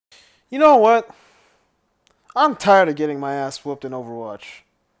You know what? I'm tired of getting my ass whooped in Overwatch.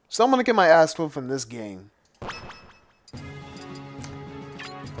 So I'm gonna get my ass whooped in this game.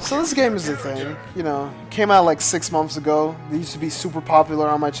 So this game is a thing, you know, came out like 6 months ago. It used to be super popular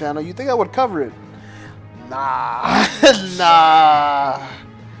on my channel. You think I would cover it? Nah. Nah.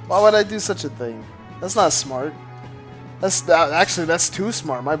 Why would I do such a thing? That's not smart. Actually, that's too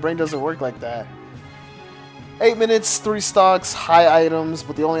smart. My brain doesn't work like that. 8 minutes, 3 stocks, high items,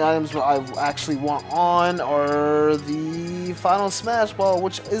 but the only items I actually want on are the Final Smash Ball,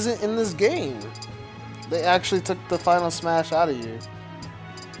 which isn't in this game. They actually took the Final Smash out of here.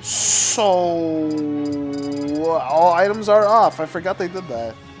 So, all items are off. I forgot they did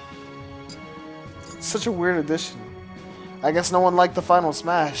that. It's such a weird addition. I guess no one liked the Final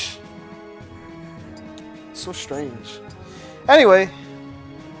Smash. So strange. Anyway,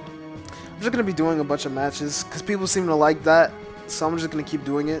 I'm just going to be doing a bunch of matches because people seem to like that. So I'm just going to keep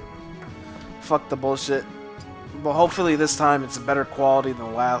doing it. Fuck the bullshit. But hopefully this time it's a better quality than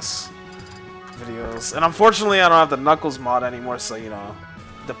the last videos. And unfortunately I don't have the Knuckles mod anymore, so you know.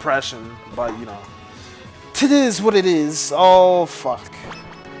 Depression, but you know, it is what it is. Oh fuck!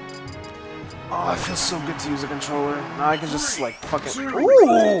 Oh, it feels so good to use a controller. Now I can just like fucking.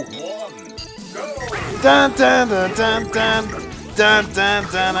 Ooh! Dun dun dun dun dun dun dun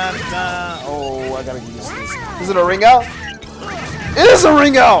dun dun. Oh, I gotta use this. Is it a ring out? It is a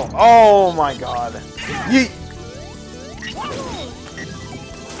ring out! Oh my god! Yeet!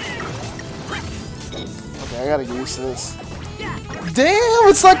 Okay, I gotta get used to this. Damn,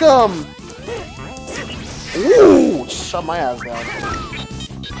 it's like ooh, shut my ass down.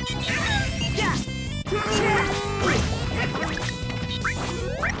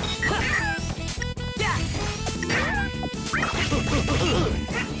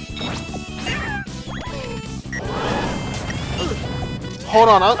 Hold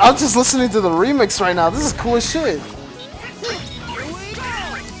on, I'm just listening to the remix right now. This is cool as shit.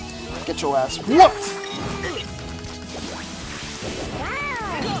 Get your ass whooped.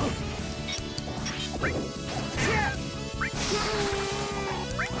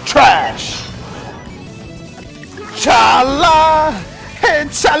 Trash! Chala! Hey,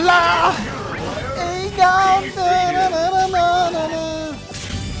 chala!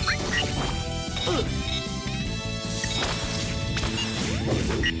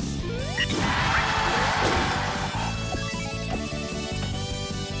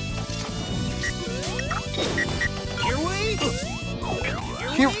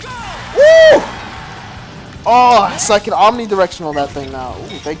 Here. Woo! Oh, so I can omnidirectional that thing now.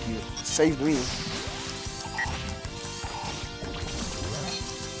 Ooh, thank you. Saved me.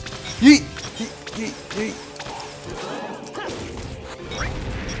 Yeet! Yeet, yeet, yeet.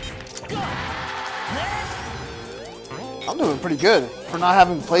 I'm doing pretty good for not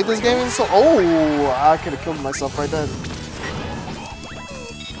having played this game in so. Oh, I could have killed myself right then.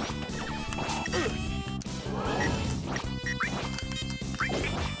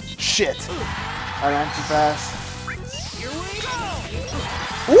 Shit! I ran too fast.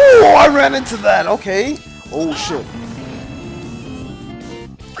 Ooh, I ran into that. Okay. Oh shit.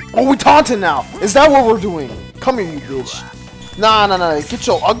 Oh, we taunting now. Is that what we're doing? Come here, you bitch. Nah, nah, nah. Get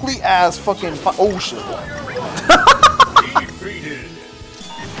your ugly ass fucking. Oh shit.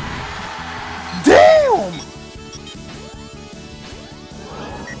 Damn.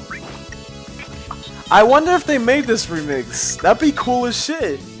 I wonder if they made this remix. That'd be cool as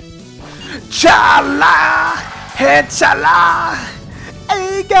shit. Chala, hey chala,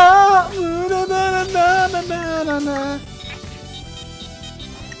 hey go, na na na na na na.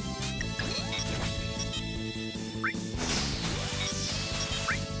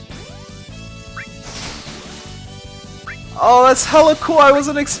 Oh, that's hella cool. I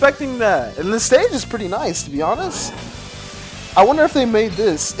wasn't expecting that. And the stage is pretty nice, to be honest. I wonder if they made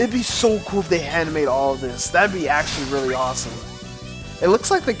this. It'd be so cool if they handmade all of this. That'd be actually really awesome. It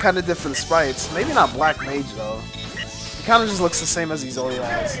looks like they kind of did for the sprites. Maybe not Black Mage, though. It kind of just looks the same as these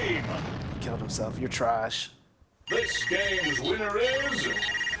Oreos. He killed himself. You're trash. This game's winner is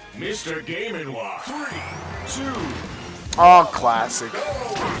Mr. Game & Watch. 3, 2. Oh, classic.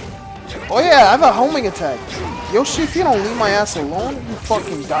 Oh, yeah, I have a homing attack. Yoshi, if you don't leave my ass alone, you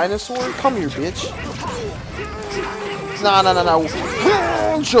fucking dinosaur, come here, bitch. Nah, nah, nah,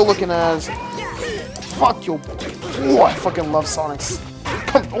 nah. Chill looking ass. Fuck your. Oh, I fucking love Sonics.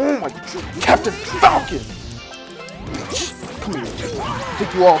 Come, oh my, Captain Falcon. Bitch, come here.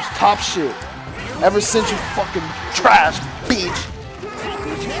 Think you all top shit. Ever since you fucking trash, bitch.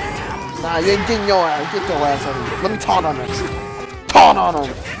 Nah, you ain't getting your ass. Get your ass out of here. Let me taunt on him. Taunt on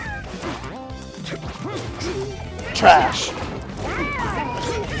him. Trash.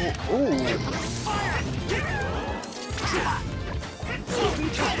 Ooh.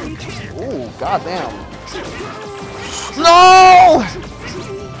 Ooh, goddamn. No!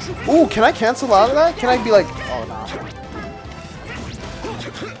 Ooh, can I cancel out of that? Can I be like, oh no.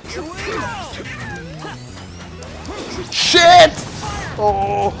 Shit!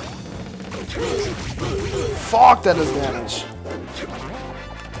 Oh. Fuck, that does damage.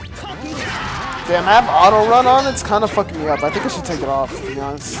 Damn, I have auto run on. It's kind of fucking me up. I think I should take it off, to be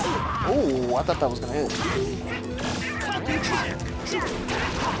honest. Oh, I thought that was gonna hit.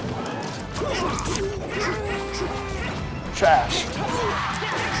 Trash.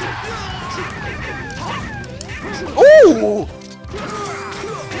 Ooh!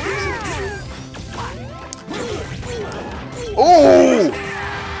 Ooh!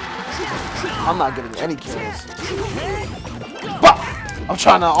 I'm not getting any kills. Bah! I'm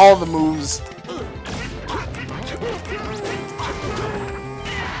trying out all the moves.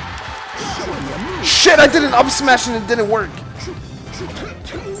 Shit, I did an up smash and it didn't work.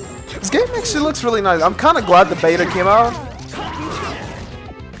 This game actually looks really nice. I'm kind of glad the beta came out.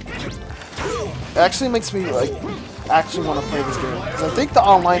 It actually makes me like actually want to play this game. Because I think the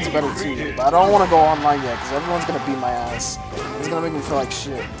online's better too. But I don't want to go online yet because everyone's going to beat my ass. It's going to make me feel like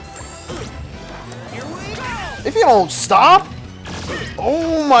shit. If you don't stop!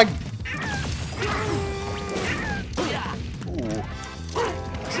 Oh my... Ooh.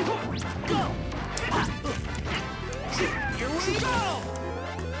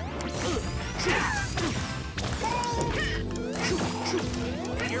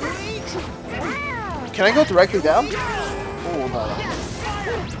 Can I go directly down? Oh no.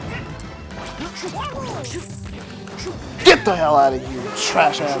 Get the hell out of here,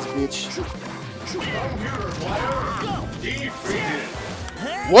 trash ass bitch.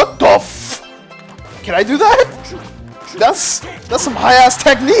 What the f? Can I do that? That's some high ass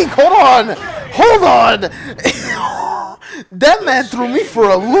technique. Hold on. Hold on. That man threw me for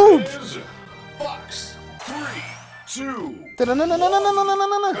a loop. Fox, 3, 2.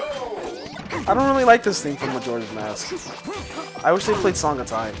 I don't really like this thing from Majora's Mask. I wish they played Song of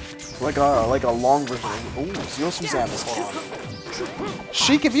Time, like a long version. Ooh, Zero Susanna's. Hold on.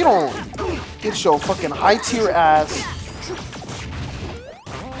 Sheik, if you don't get your fucking high tier ass.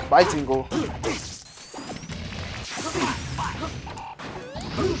 Bye, Tingle.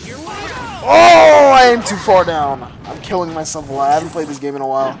 Oh, I aim too far down. I'm killing myself a lot. I haven't played this game in a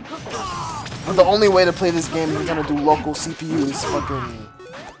while. But the only way to play this game is gonna do local CPUs, fucking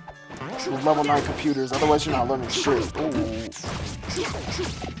with level 9 computers. Otherwise, you're not learning shit. Ooh.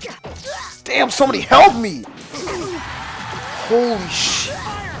 Damn, somebody help me! Holy shit.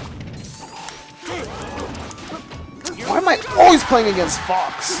 Why am I always playing against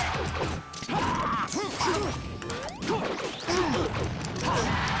Fox?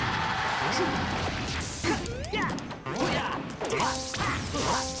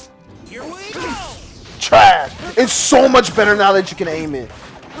 Trash! It's so much better now that you can aim it.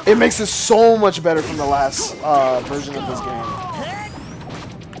 It makes it so much better from the last version of this game.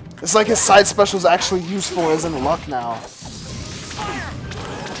 It's like his side special is actually useful as in luck now.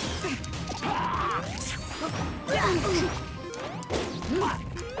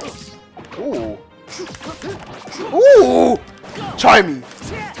 Ooh. Ooh! Try me.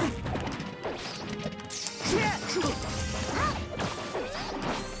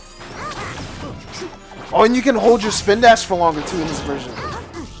 Oh, and you can hold your spin dash for longer too in this version.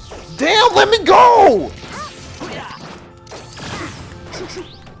 Damn, let me go!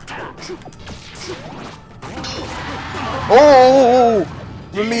 Oh!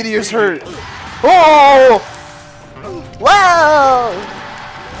 The meteor's hurt. Oh! Wow!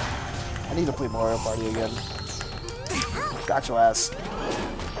 I need to play Mario Party again. Got your ass.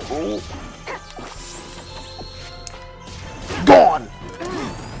 Oh. Gone!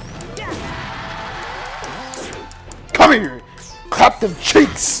 Come here! Clap them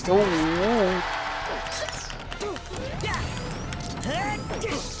cheeks! Oh.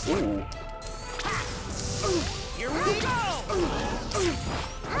 Ooh.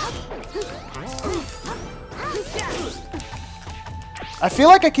 I feel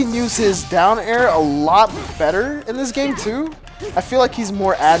like I can use his down air a lot better in this game too. I feel like he's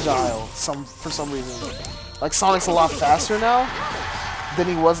more agile for some reason. Like Sonic's a lot faster now than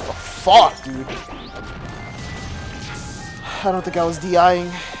he was. Oh, fuck, dude. I don't think I was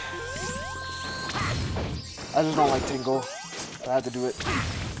DIing. I just don't like Tingle. I had to do it.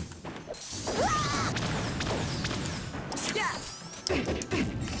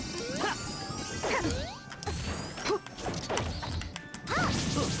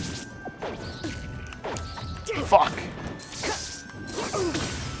 Fuck.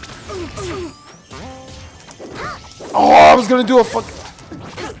 Oh, I was gonna do a fuck.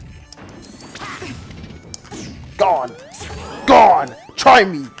 Gone. Gone. Try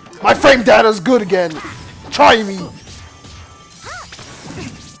me. My frame data's good again. Try me.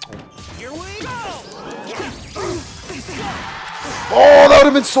 Oh, that would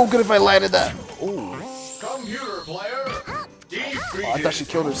have been so good if I landed that. Oh. Computer player. Oh, I thought she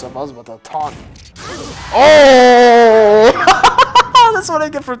killed herself. I was about to taunt. Oh! That's what I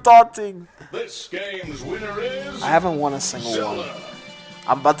get for taunting. This game's winner is. I haven't won a single one.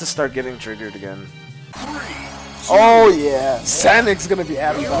 I'm about to start getting triggered again. Oh yeah, Sanic's gonna be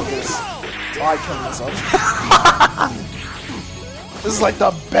happy about this. Oh, I killed myself. This is like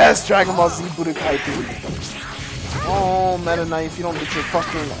the best Dragon Ball Z Budokai thing. Oh, Meta Knife, you don't get your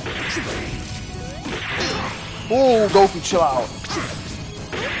fucking. Oh, Goku, chill out.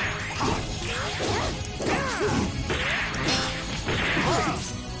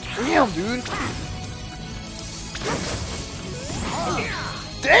 Damn, dude.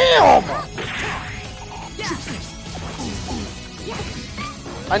 Damn!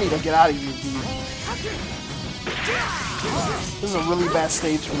 I need to get out of here, dude. This is a really bad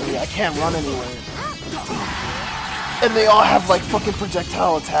stage for me. I can't run anywhere. And they all have like fucking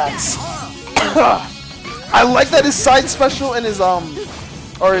projectile attacks. I like that his side special and his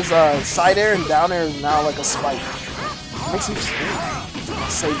side air and down air is now like a spike. Makes me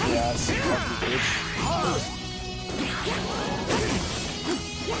save your ass, you fucking bitch.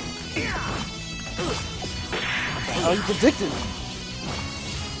 How you predicted?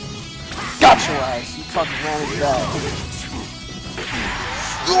 Got your ass. You fucking ran into that.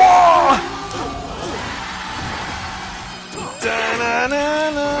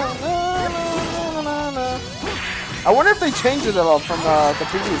 I wonder if they changed it at all from the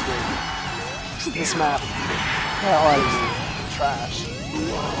previous game. This map. Hell out of here. Trash.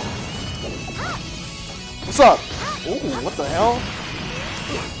 What's up? Ooh, what the hell?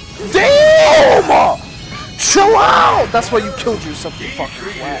 Damn! Chill out! That's why you killed yourself, you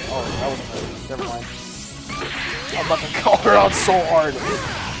fucking flat. Oh, that wasn't her. Never mind. I'm about to call her out so hard.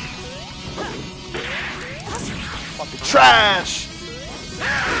 Fucking trash!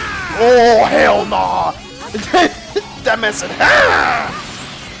 Oh, hell nah! That man said, ah!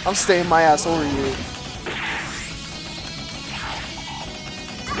 I'm staying my ass over here.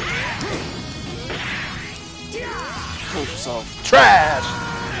 Kill yourself. Trash!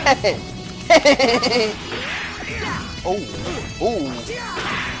 Oh, oh.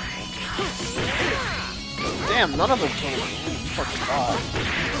 Damn, none of them came. Fucking god.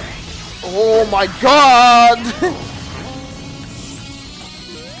 Oh my god!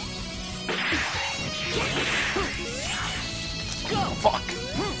 Fuck.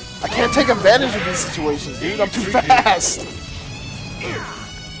 I can't take advantage of these situations, dude. I'm too fast.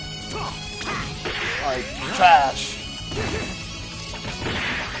 Like, trash.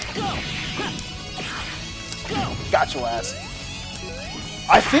 Got your ass.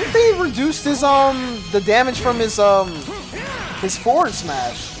 I think they reduced his the damage from his forward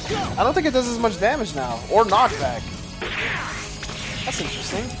smash. I don't think it does as much damage now, or knockback. That's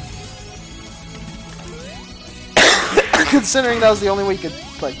interesting. Considering that was the only way you could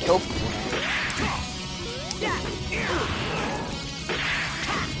like kill people.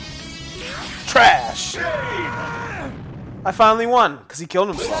 Trash. I finally won, because he killed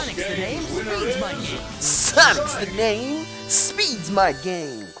himself. Sonic's the name, speed's my game. Sonic's the name, speed's my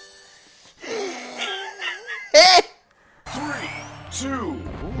game. 3, 2.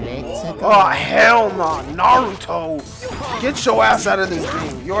 Oh, hell no, Naruto. Get your ass out of this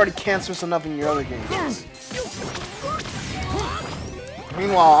game. You already cancerous enough in your other games.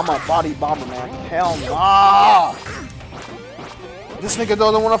 Meanwhile, I'm a body bomber, man. Hell nah. This nigga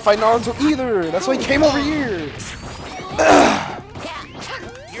doesn't want to fight Naruto either. That's why he came over here.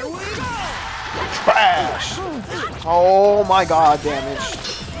 Trash. Oh my god, damage.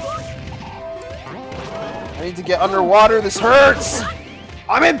 I need to get underwater. This hurts.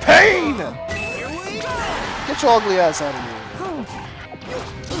 I'm in pain. Get your ugly ass out of here. Ooh,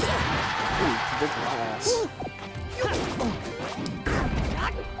 convict my ass.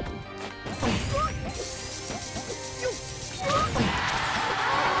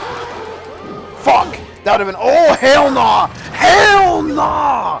 Fuck! That would have been. Oh, hell nah! Hell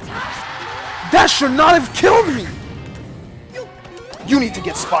nah! That should not have killed me! You need to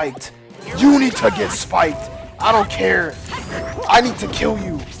get spiked. You need to get spiked. I don't care. I need to kill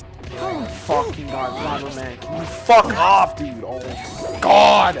you. Oh, fucking god, man. Can you fuck off, dude? Oh,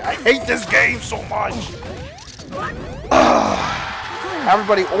 god. I hate this game so much.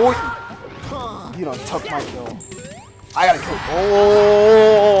 Everybody, oh. You done took my kill. I gotta kill.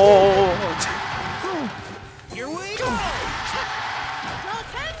 Oh.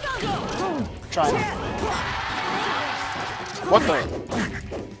 What the?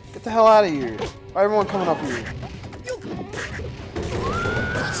 Get the hell out of here. Why everyone coming up here?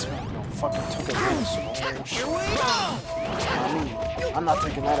 This man, fucking took advantage of my shit. I'm not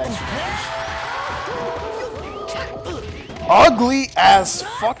taking that extra damage. Ugly ass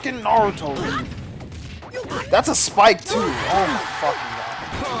fucking Naruto, dude. That's a spike too. Oh my fucking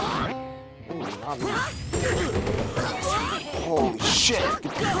god. Ooh, not me. Holy shit.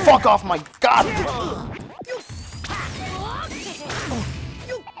 Get the fuck off my goddamn.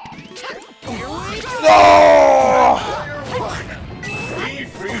 No!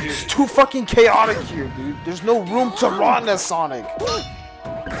 It's too fucking chaotic here, dude. There's no room to run as Sonic.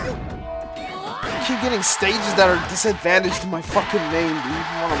 I keep getting stages that are disadvantaged to my fucking name, dude.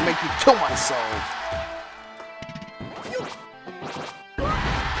 You wanna make me kill myself.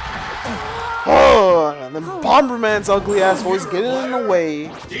 Oh, and then Bomberman's ugly ass always getting in the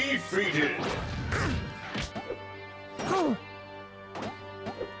way. Defeated.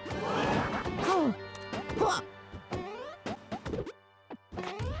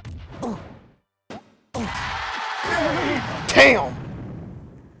 Damn!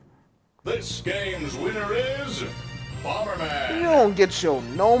 This game's winner is Bomberman. You don't get your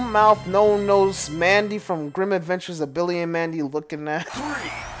no mouth, no nose Mandy from Grim Adventures of Billy and Mandy looking at.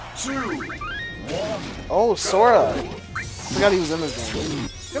 3, 2, 1. Oh, Sora. Forgot he was in this game.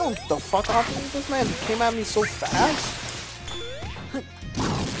 Get on the fuck off me. This man came at me so fast.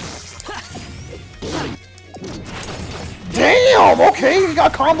 Damn! Okay, you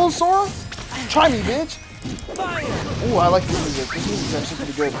got combo, Sora? Try me, bitch. Ooh, I like this music. This music's actually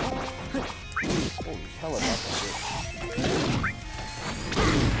pretty good. Holy hell, I love that shit.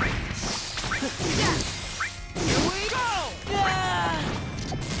 Here we go!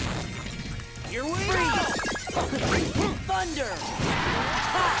 Here we go! Thunder!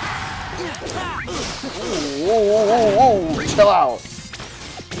 Ooh, whoa, whoa, whoa, whoa, chill out.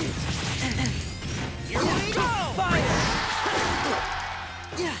 Here we go! Fire!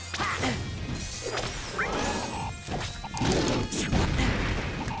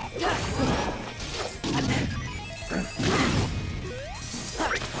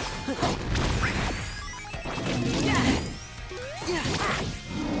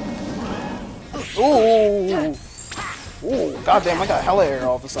 Ooh, ooh, goddamn! I got hella air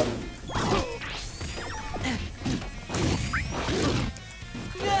all of a sudden.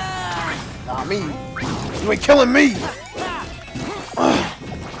 Nah, me. You ain't killing me.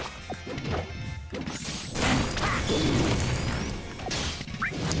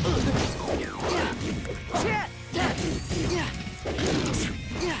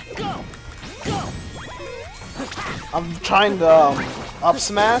 I'm trying to up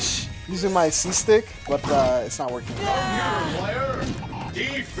smash using my C stick, but it's not working. Player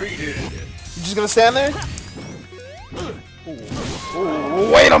defeated. You just gonna stand there? Ooh.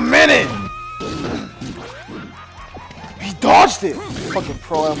 Ooh, wait a minute! He dodged it! Fucking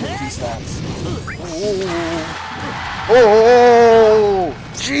pro MVP stats. Oh,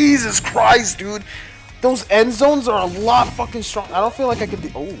 Jesus Christ, dude! Those end zones are a lot fucking strong. I don't feel like I could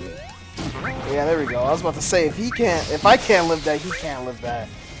do. Oh, yeah, there we go. I was about to say if I can't live that, he can't live that.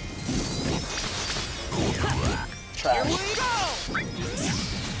 Trash.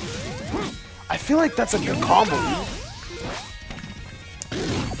 I feel like that's a good combo, dude.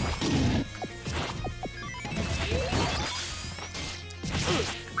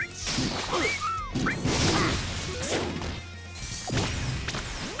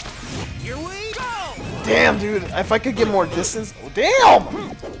 Here we go! Damn, dude. If I could get more distance. Oh,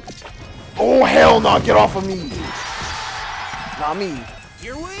 damn! Oh, hell no. Get off of me. Not me.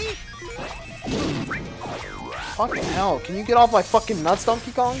 Here we Fucking hell. Can you get off my fucking nuts,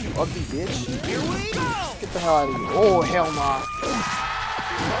 Donkey Kong? You ugly bitch. Here we go! Get the hell out of here. Oh, hell nah.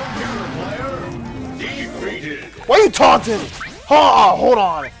 Player defeated. Why are you taunting? Oh, hold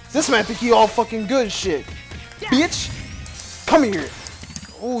on. This man think he all fucking good shit. Bitch. Come here.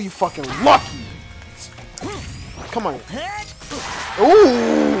 Oh, you fucking lucky. Come on.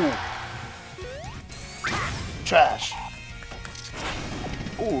 Ooh. Trash.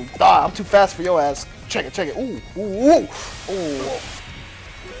 Ooh, I'm too fast for your ass. Check it, check it. Ooh, ooh, ooh. Ooh.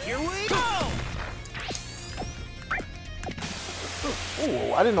 Here we go!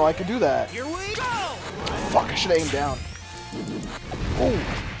 Ooh, I didn't know I could do that. Here we go! Fuck, I should have aimed down. Ooh.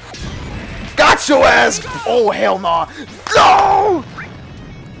 Got your ass! Oh, hell nah. No!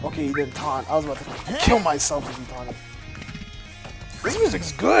 Okay, he didn't taunt. I was about to kill myself if he taunted. This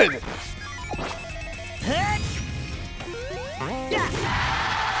music's good.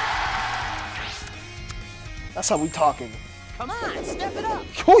 That's how we talking. Come on, step it up!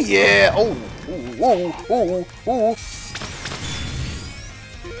 Oh yeah! Oh, ooh, ooh, ooh, ooh.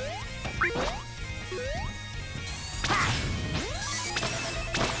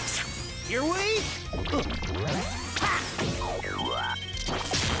 Here we.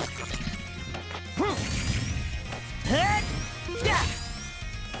 Head. Yeah.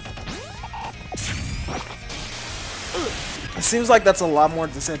 It seems like that's a lot more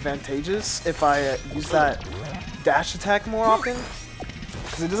disadvantageous if I use that dash attack more often.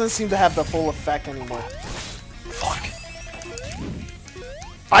 Because it doesn't seem to have the full effect anymore. Fuck.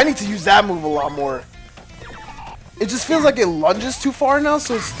 I need to use that move a lot more. It just feels like it lunges too far now,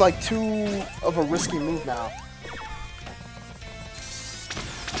 so it's like too of a risky move now.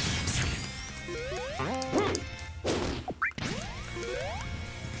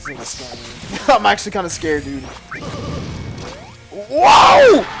 This is gonna scare me. I'm actually kind of scared, dude.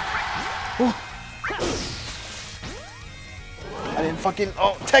 Whoa! I didn't fucking.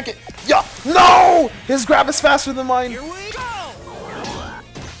 Oh, take it. Yeah. No! His grab is faster than mine. Here we go.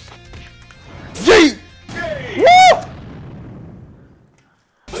 Yeet! Woo!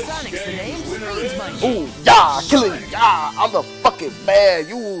 Sonic's the name. Speed's my name. Ooh, yeah, kill it. Yeah, I'm the fucking man.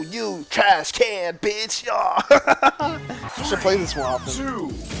 You trash can, bitch. Yeah. I should play this more often. 2,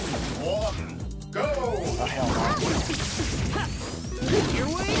 1, go! Oh, hell no. Here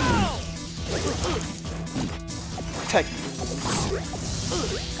we go. Tech.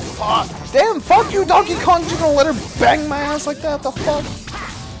 Fuck. Damn, fuck you, Donkey Kong. You gonna let her bang my ass like that? The fuck?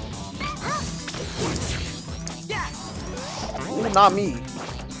 Ooh, not me.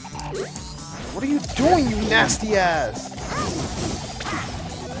 What are you doing, you nasty ass?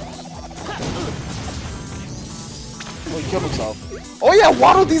 Oh, he killed himself. Oh yeah,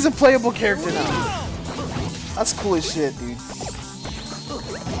 Waddle Dee's a playable character now. That's cool as shit, dude.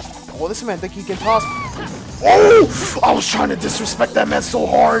 Oh, this man think he can toss me. Oh! I was trying to disrespect that man so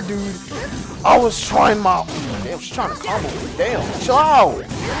hard, dude. I was trying my... Damn, she's trying to combo me. Damn, chill out.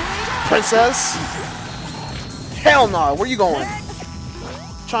 Princess. Hell no, where you going?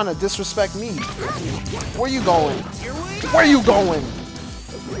 Trying to disrespect me. Where you going? Where you going?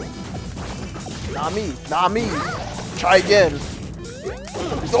 Not me, not me. Try again.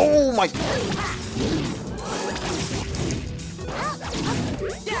 Oh my.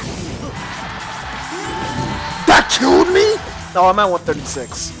 That killed me? No, I'm at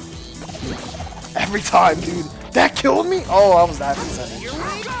 136. Every time, dude. That killed me? Oh, I was that percentage.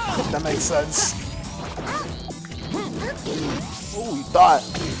 That makes sense. Oh, you thought.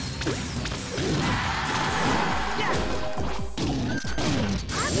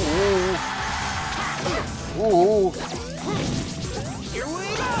 Ooh. Ooh. Here we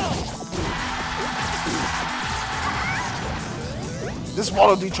go. This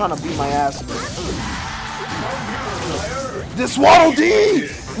Waddle Dee trying to beat my ass. This Waddle Dee!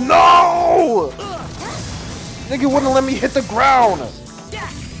 No! Nigga wouldn't let me hit the ground.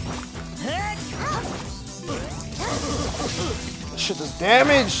 Shit does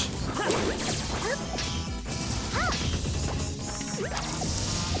damage.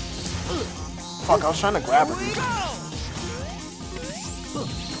 Fuck, I was trying to grab her.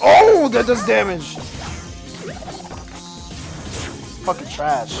 Oh, that does damage. Fucking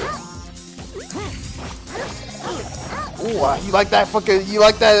trash. Ooh, you like that fucking, you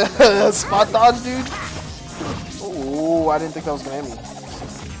like that spot dodge, dude? Ooh, I didn't think that was gonna hit me.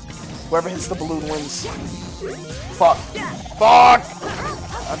 Whoever hits the balloon wins. Fuck. Fuck!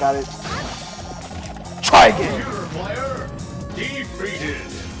 I got it. Try again. Player defeated.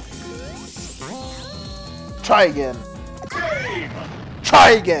 Try again. Game.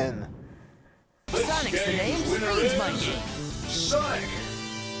 Try again. Sonic's the name. Speed's my name. Sonic.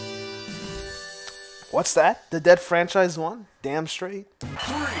 What's that? The Dead franchise one? Damn straight. 3,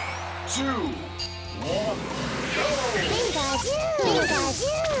 2, 1, go!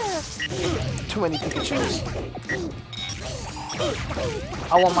 Too many Pikachus.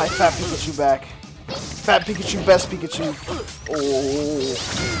 I want my fat Pikachu back. Fat Pikachu, best Pikachu. Oh.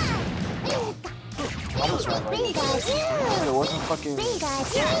 Almost ran right. If there wasn't fucking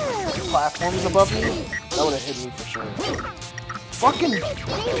platforms above me, that would have hit me for sure. Fucking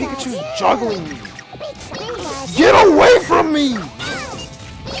Pikachu's juggling me. Get away from me!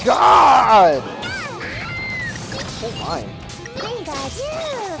 God! Oh my.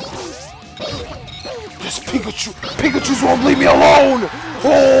 This Pikachu's won't leave me alone!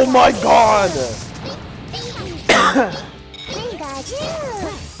 Oh my god!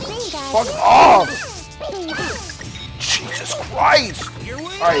 Fuck off! Jesus Christ!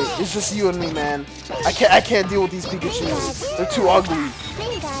 Alright, it's just you and me, man. I can't deal with these Pikachus. They're too ugly.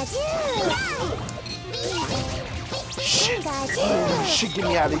 Shit. Oh, shit, get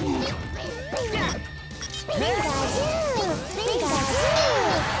me out of here.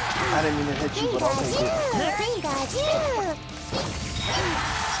 I didn't mean to hit you, but I'll take it.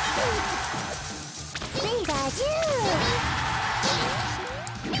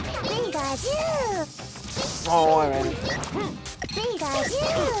 Oh, I ran it.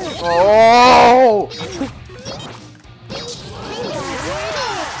 Oh!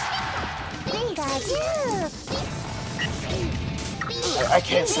 I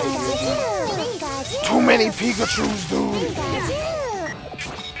can't say it. Too many Pikachus, dude.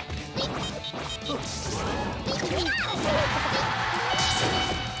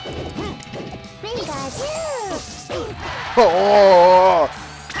 Oh!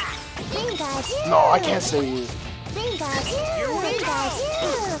 No, I can't say you.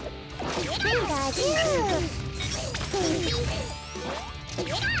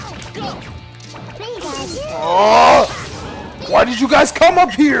 Oh! Why did you guys come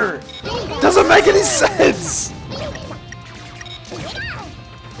up here? Doesn't make any sense. I'm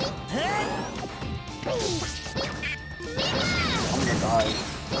gonna die.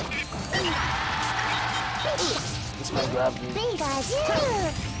 This man grabbed me.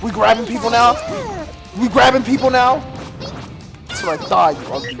 We grabbing people now? We grabbing people now? That's what I thought, you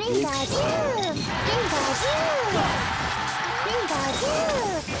ugly bitch.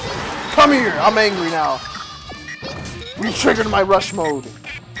 Come here! I'm angry now. We triggered my rush mode.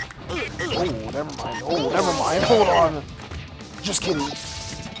 Oh, never mind. Oh, never mind. Hold on. Just kidding. What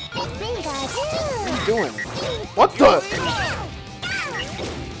are you doing? What the?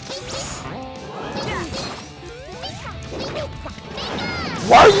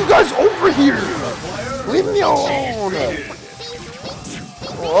 Why are you guys over here? Leave me alone.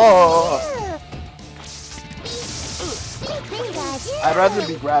 Oh. I'd rather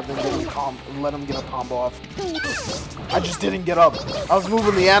be grabbed than let him get a combo off. I just didn't get up. I was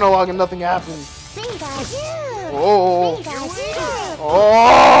moving the analog and nothing happened. Oh.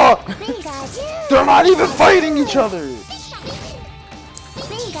 Oh. They're not even fighting each other.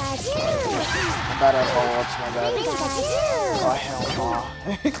 My bad at follow-ups, my bad. Oh, hell no.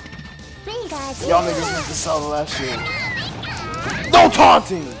 Y'all niggas need to sell that shit. No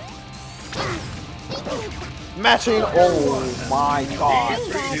taunting! Matching, oh my god.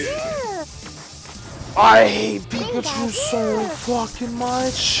 I hate Pikachu so fucking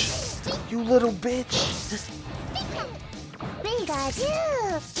much. You little bitch.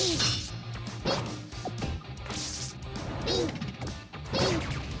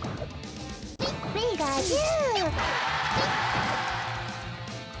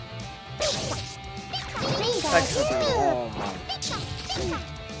 Oh my.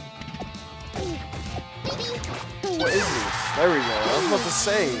 What is this? There we go. I was about to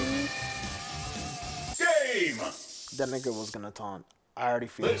say. Game! That nigga was gonna taunt. I already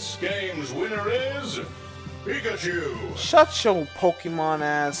feel it. This game's winner is Pikachu. Shut your Pokemon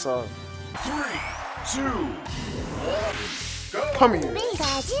ass up. 3, 2, 1, go! Come here.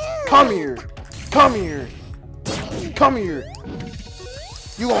 Come here. Come here. Come here.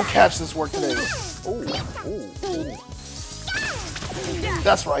 You gonna catch this work today. Ooh, ooh, ooh.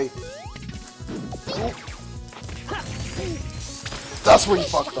 That's right. Ooh. That's where you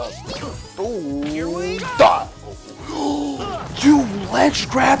fucked up. Ooh, dot. You ledge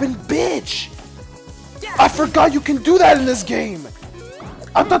grabbing bitch! I forgot you can do that in this game.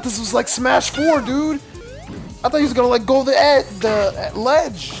 I thought this was like Smash 4, dude. I thought he was gonna like go the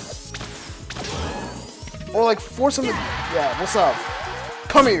ledge, or like force him to. Yeah, what's up?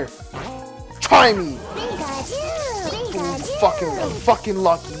 Come here. Try me. Ooh, I'm fucking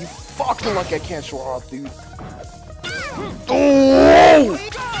lucky. You fucking lucky I can't show off, dude. Oh,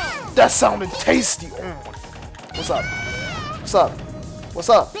 that sounded tasty. What's up? What's up? What's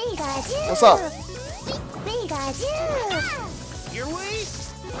up? What's up?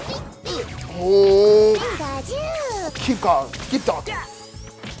 Oh, keep going. Keep talking.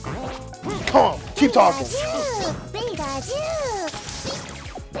 Come on, keep talking.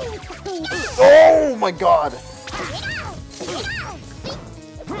 Oh my god.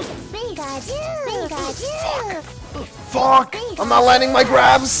 Fuck! I'm not landing my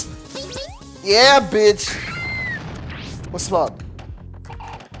grabs! Yeah, bitch! What's up?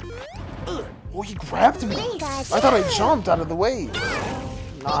 Oh, he grabbed me! I thought I jumped out of the way!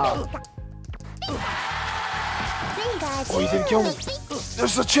 Nah. Oh, he didn't kill me!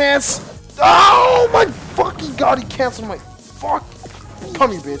 There's a chance! Oh my fucking god, he canceled my... Fuck!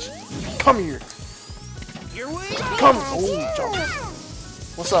 Come here, bitch! Come here! Come! Oh, jump!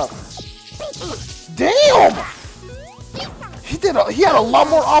 What's up? Damn! He had a lot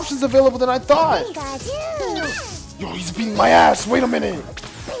more options available than I thought. Yo, he's beating my ass. Wait a minute.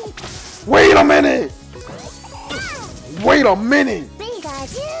 Wait a minute. Wait a minute.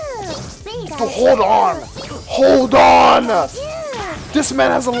 Hold on. Hold on. This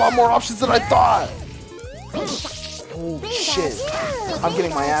man has a lot more options than I thought. Oh shit! I'm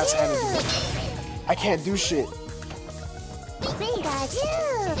getting my ass handed to me. I can't do shit.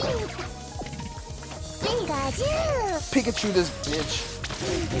 Pikachu, this bitch.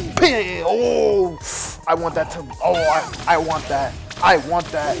 Oh, I want that to. Oh, I want that. I want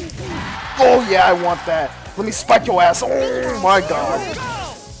that. Oh yeah, I want that. Let me spike your ass. Oh my god.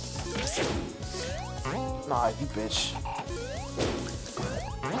 Nah, you bitch.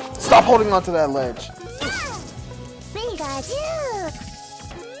 Stop holding on to that ledge.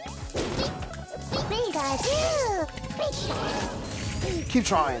 Keep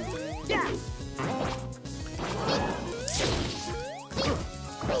trying.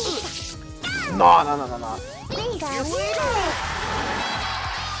 No.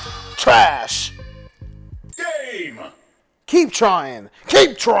 Trash. Game. Keep trying.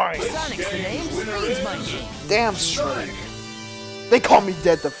 Keep trying. Sonic's the name, speed's my game. Damn straight. They call me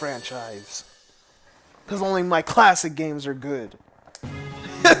Dead the Franchise. Because only my classic games are good.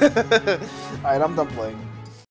 Alright, I'm done playing.